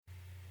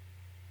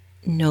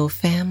no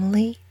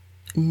family,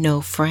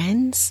 no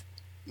friends,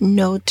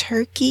 no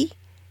turkey,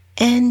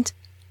 and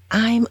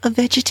I'm a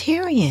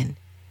vegetarian.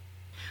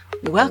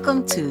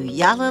 Welcome to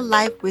Yala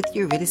Life with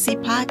Eurydice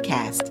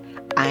podcast.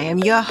 I am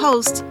your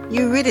host,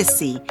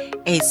 Eurydice,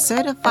 a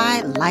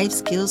certified life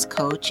skills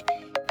coach.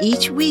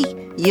 Each week,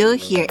 you'll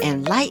hear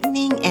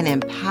enlightening and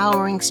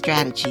empowering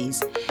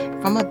strategies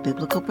from a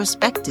biblical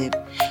perspective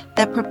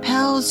that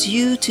propels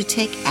you to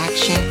take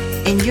action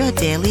in your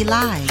daily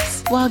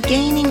lives while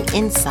gaining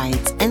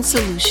insights and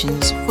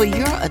solutions for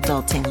your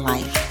adulting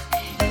life.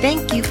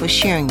 Thank you for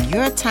sharing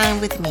your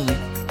time with me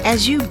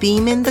as you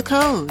beam in the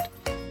code.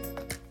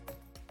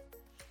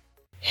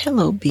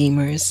 Hello,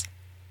 Beamers.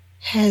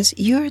 Has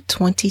your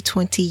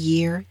 2020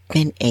 year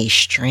been a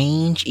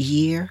strange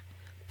year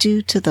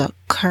due to the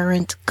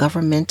current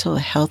governmental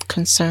health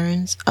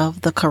concerns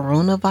of the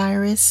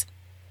coronavirus?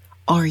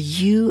 Are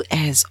you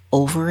as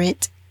over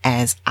it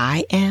as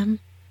I am?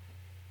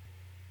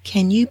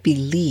 Can you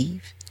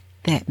believe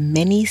that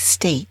many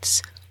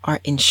states are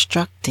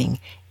instructing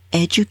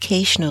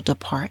educational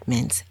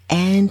departments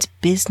and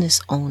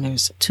business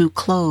owners to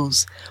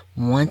close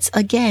once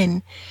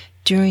again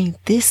during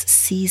this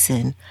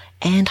season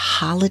and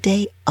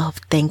holiday of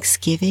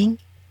Thanksgiving?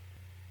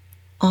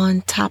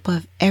 On top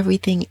of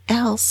everything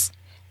else,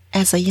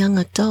 as a young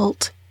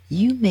adult,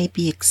 you may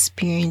be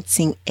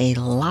experiencing a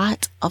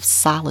lot of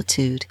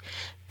solitude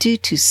due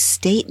to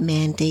state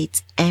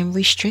mandates and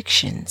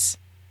restrictions.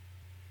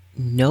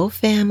 No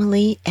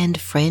family and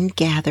friend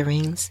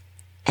gatherings,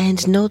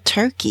 and no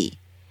turkey,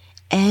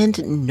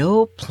 and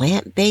no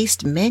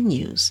plant-based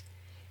menus.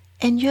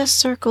 And your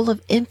circle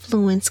of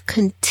influence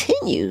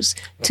continues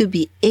to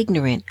be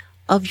ignorant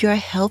of your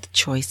health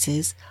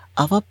choices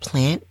of a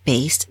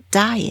plant-based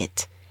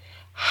diet.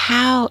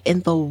 How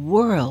in the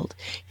world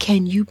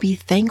can you be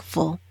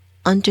thankful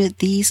under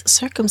these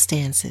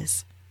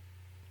circumstances?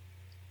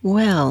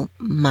 Well,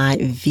 my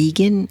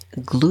vegan,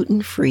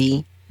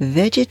 gluten-free,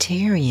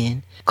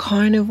 vegetarian,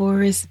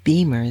 carnivorous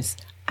Beamers,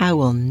 I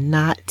will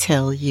not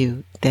tell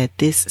you that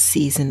this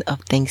season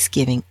of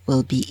Thanksgiving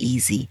will be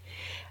easy.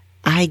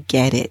 I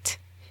get it.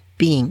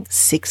 Being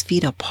 6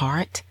 feet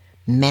apart,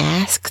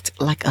 masked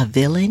like a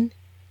villain,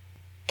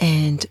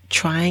 and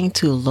trying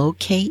to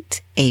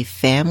locate a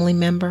family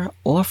member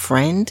or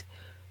friend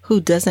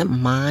who doesn't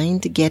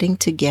mind getting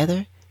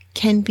together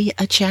can be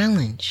a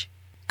challenge,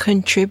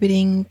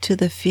 contributing to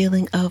the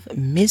feeling of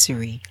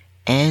misery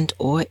and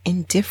or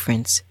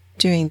indifference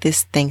during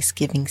this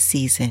Thanksgiving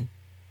season.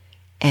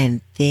 And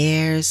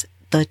there's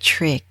the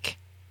trick.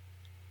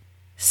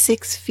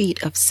 6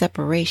 feet of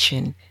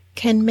separation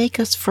can make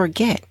us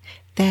forget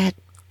that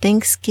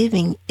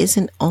Thanksgiving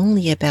isn't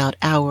only about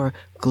our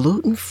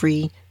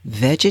gluten-free,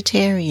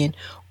 vegetarian,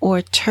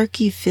 or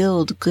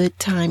turkey-filled good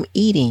time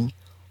eating,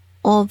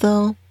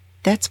 although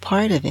that's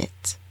part of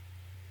it.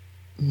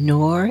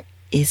 Nor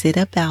is it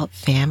about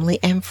family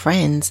and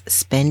friends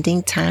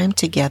spending time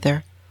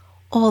together,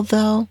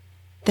 although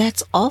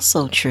that's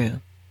also true.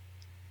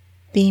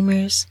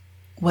 Beamers,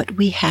 what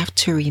we have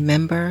to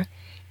remember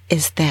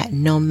is that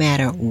no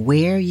matter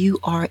where you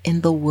are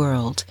in the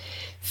world,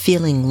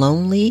 feeling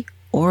lonely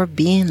or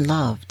being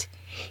loved,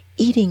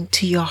 eating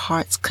to your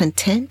heart's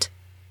content,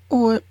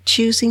 or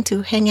choosing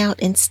to hang out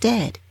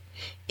instead,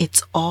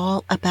 it's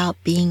all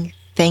about being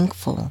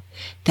thankful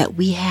that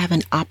we have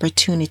an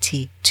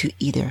opportunity to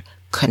either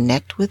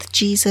connect with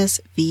Jesus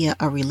via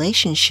a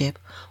relationship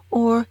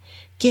or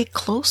get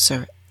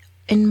closer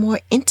and more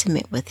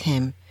intimate with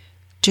Him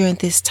during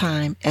this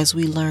time as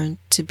we learn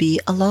to be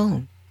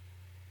alone.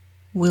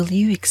 Will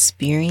you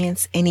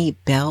experience any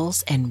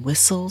bells and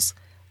whistles,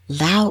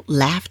 loud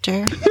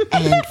laughter,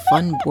 and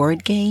fun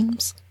board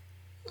games?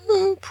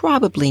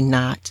 Probably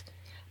not.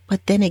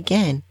 But then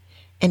again,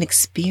 an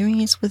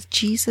experience with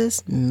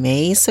Jesus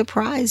may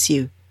surprise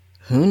you.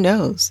 Who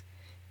knows?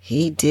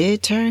 He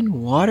did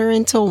turn water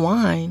into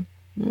wine.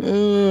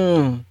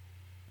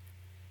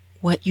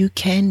 What you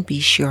can be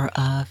sure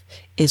of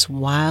is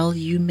while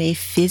you may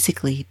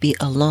physically be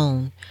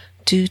alone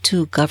due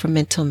to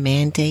governmental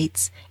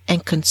mandates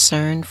and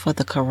concern for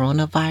the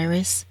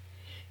coronavirus,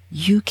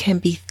 you can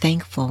be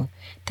thankful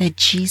that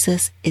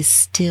Jesus is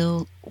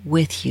still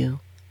with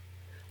you.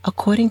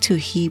 According to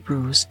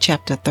Hebrews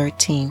chapter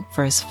 13,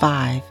 verse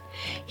 5,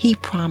 He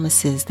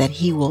promises that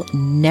He will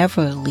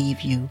never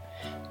leave you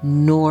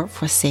nor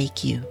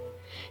forsake you.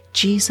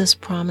 Jesus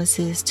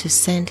promises to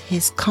send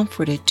His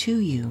Comforter to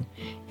you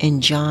in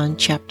John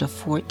chapter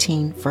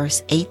 14,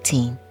 verse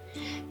 18.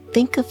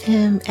 Think of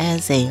Him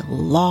as a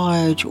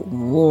large,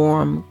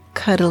 warm,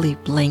 cuddly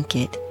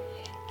blanket.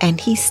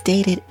 And He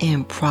stated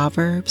in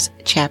Proverbs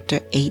chapter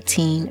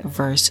 18,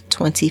 verse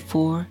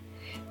 24,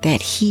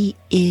 that He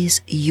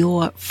is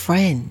your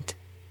friend.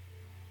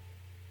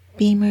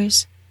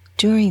 Beamers,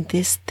 during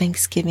this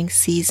Thanksgiving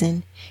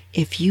season,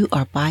 if you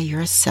are by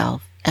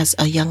yourself as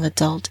a young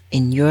adult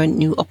in your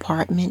new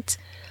apartment,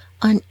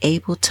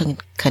 unable to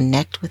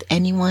connect with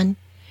anyone,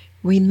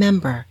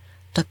 remember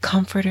the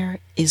Comforter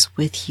is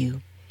with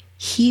you.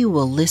 He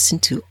will listen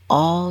to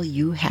all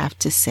you have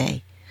to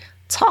say.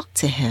 Talk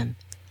to Him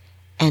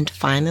And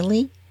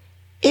finally,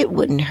 it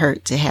wouldn't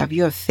hurt to have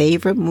your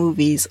favorite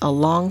movies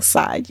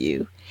alongside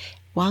you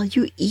while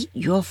you eat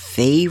your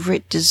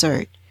favorite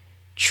dessert.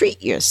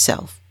 Treat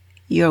yourself.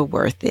 You're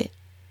worth it.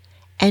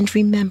 And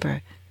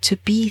remember to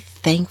be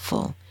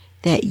thankful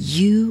that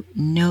you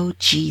know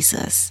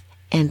Jesus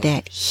and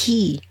that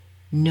He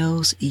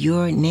knows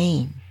your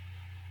name.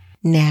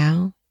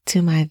 Now,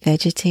 to my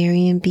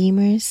vegetarian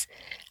beamers,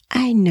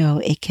 I know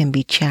it can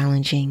be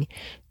challenging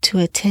to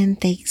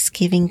attend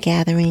Thanksgiving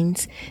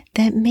gatherings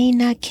that may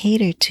not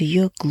cater to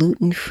your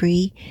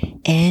gluten-free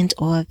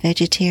and/or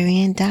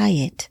vegetarian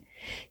diet.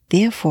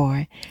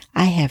 Therefore,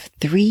 I have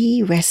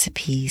 3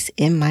 recipes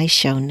in my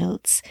show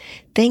notes,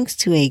 thanks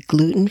to a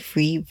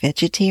gluten-free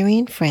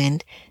vegetarian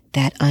friend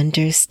that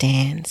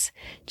understands.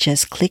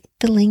 Just click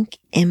the link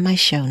in my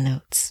show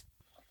notes.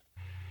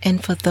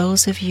 And for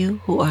those of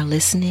you who are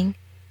listening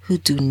who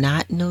do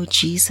not know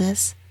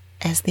Jesus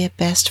as their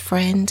best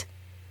friend,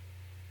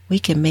 we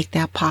can make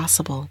that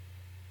possible.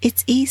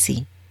 It's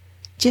easy.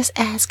 Just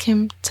ask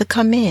Him to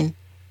come in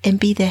and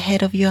be the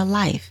head of your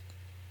life.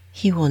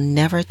 He will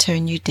never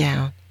turn you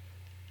down.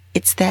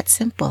 It's that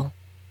simple.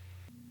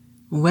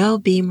 Well,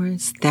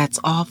 Beamers, that's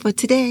all for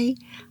today.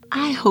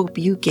 I hope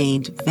you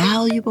gained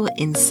valuable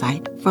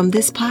insight from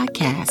this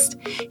podcast.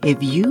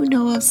 If you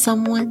know of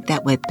someone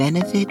that would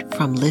benefit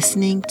from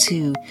listening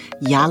to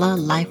Yala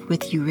Life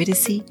with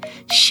Eurydice,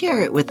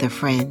 share it with a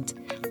friend.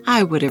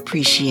 I would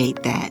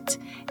appreciate that.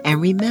 And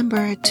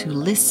remember to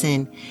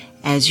listen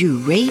as you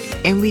rate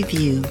and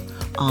review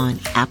on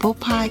Apple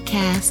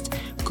Podcast,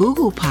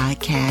 Google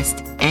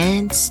Podcast,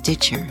 and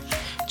Stitcher.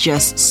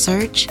 Just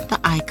search the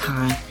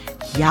icon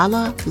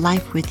Yala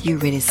Life with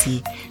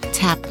Eurydice,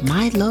 tap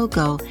my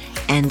logo,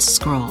 and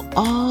scroll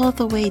all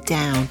the way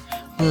down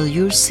where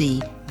you'll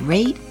see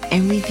Rate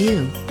and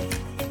Review.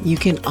 You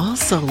can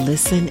also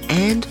listen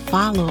and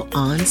follow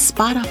on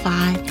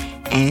Spotify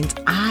and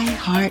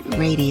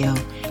iHeartRadio.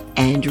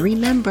 And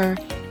remember,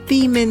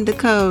 beam in the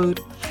code.